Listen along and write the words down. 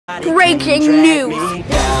Breaking news! This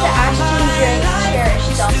is the Ashton Drake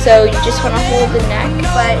Cherish Doll. So you just want to hold the neck,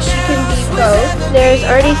 but she can be both. There's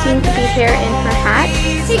already seemed to be hair in her hat.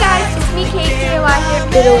 Hey guys, it's me, Kate, DIY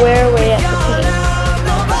here. It'll wear away at the paint.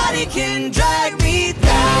 Nobody can drag me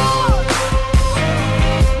down.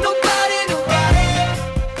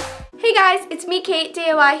 Hey guys, it's me, Kate,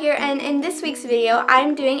 DIY here, and in this week's video,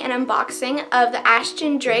 I'm doing an unboxing of the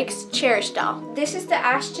Ashton Drake's Cherish Doll. This is the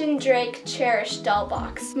Ashton Drake Cherish Doll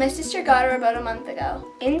box. My sister got her about a month ago.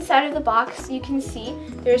 Inside of the box, you can see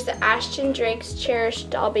there's the Ashton Drake's Cherish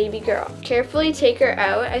Doll baby girl. Carefully take her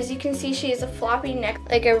out. As you can see, she has a floppy neck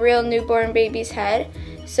like a real newborn baby's head,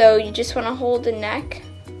 so you just want to hold the neck.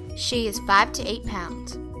 She is 5 to 8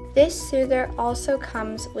 pounds. This soother also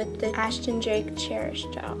comes with the Ashton Drake Cherish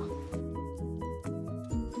Doll.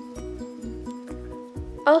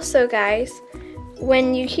 Also guys,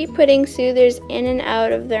 when you keep putting soothers in and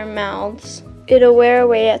out of their mouths, it'll wear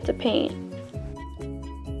away at the paint.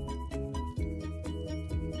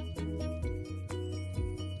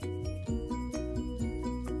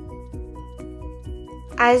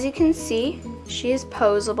 As you can see, she is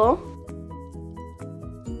posable,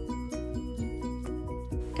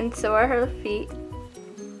 and so are her feet.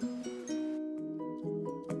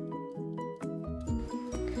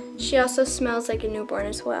 She also smells like a newborn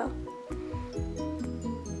as well.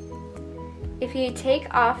 If you take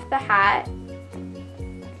off the hat,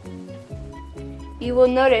 you will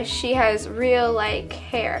notice she has real like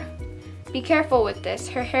hair. Be careful with this,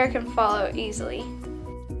 her hair can fall out easily.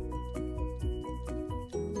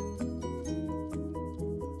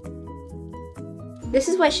 This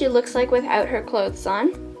is what she looks like without her clothes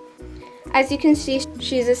on. As you can see,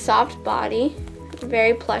 she's a soft body,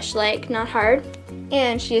 very plush-like, not hard.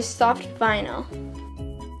 And she is soft vinyl.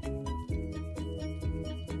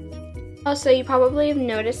 Also, you probably have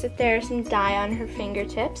noticed that there is some dye on her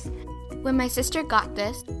fingertips. When my sister got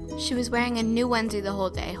this, she was wearing a new onesie the whole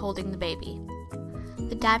day, holding the baby.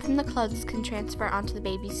 The dye from the clothes can transfer onto the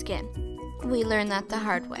baby's skin. We learned that the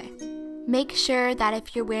hard way. Make sure that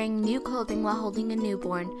if you're wearing new clothing while holding a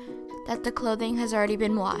newborn, that the clothing has already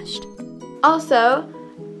been washed. Also,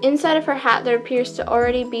 inside of her hat there appears to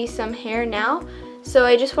already be some hair now. So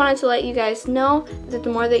I just wanted to let you guys know that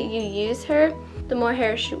the more that you use her, the more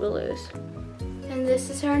hair she will lose. And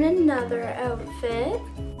this is her in another outfit.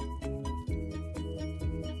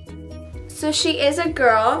 So she is a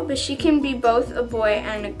girl, but she can be both a boy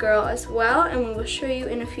and a girl as well, and we will show you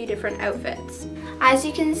in a few different outfits. As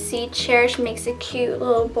you can see, Cherish makes a cute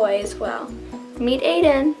little boy as well. Meet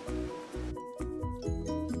Aiden.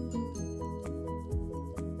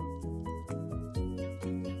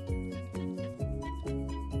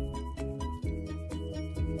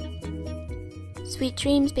 Sweet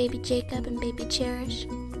dreams, baby Jacob and baby Cherish.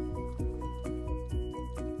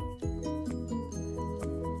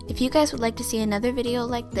 If you guys would like to see another video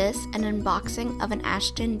like this, an unboxing of an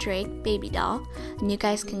Ashton Drake baby doll, then you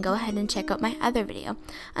guys can go ahead and check out my other video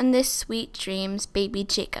on this Sweet Dreams baby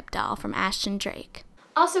Jacob doll from Ashton Drake.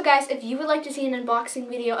 Also guys, if you would like to see an unboxing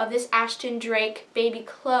video of this Ashton Drake baby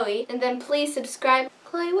Chloe, and then please subscribe.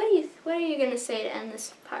 Chloe, what are you gonna say to end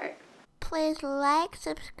this part? Please like,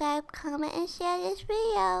 subscribe, comment, and share this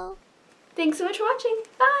video. Thanks so much for watching.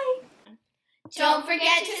 Bye! Don't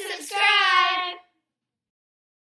forget to subscribe!